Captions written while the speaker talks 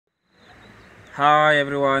Hi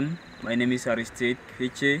everyone, my name is Aristide.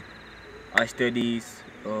 I study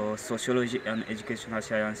sociology and educational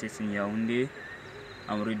sciences in Yaoundé.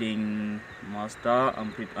 I'm reading master.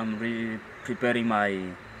 I'm preparing my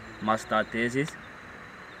master thesis.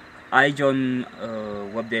 I joined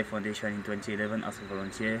WEBDEV Foundation in 2011 as a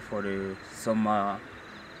volunteer for the summer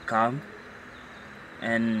camp,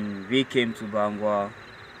 and we came to Bangwa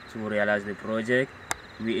to realize the project.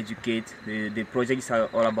 We educate. The project is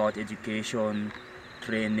all about education,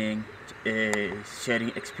 training, sharing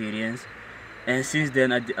experience, and since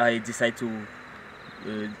then I decided to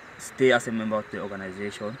stay as a member of the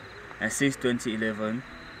organization. And since 2011,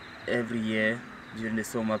 every year during the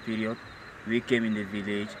summer period, we came in the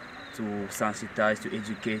village to sensitize, to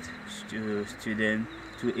educate students,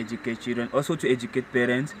 to educate children, also to educate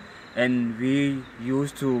parents. And we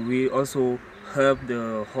also help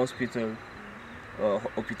the hospital,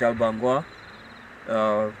 Hospital Bangwa,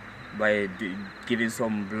 uh, by giving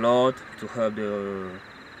some blood to help the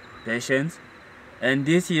patients. And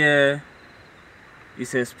this year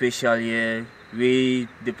is a special year. The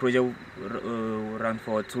project ran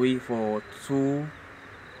for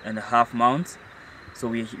 2.5 months. So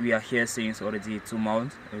we are here since already 2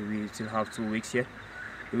 months. We still have 2 weeks here.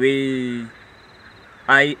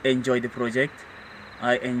 I enjoy the project.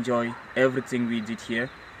 I enjoy everything we did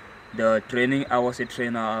here. The training, I was a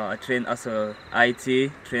trainer. I trained as a IT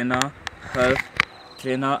trainer, health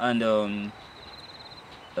trainer, and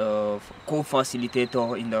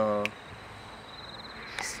co-facilitator in the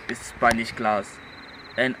Spanish class.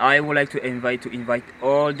 And I would like to invite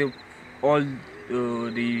all the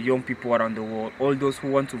young people around the world, all those who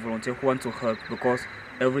want to volunteer, who want to help, because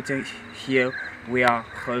everything here we are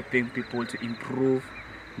helping people to improve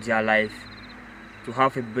their life, to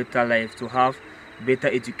have a better life, to have better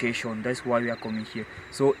education. That's why we are coming here.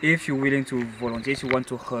 So if you're willing to volunteer, if you want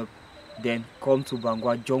to help, then come to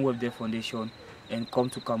Bangwa, join with the foundation, and come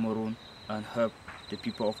to Cameroon and help the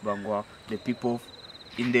people of Bangwa, the people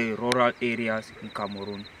in the rural areas in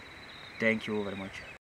Cameroon. Thank you very much.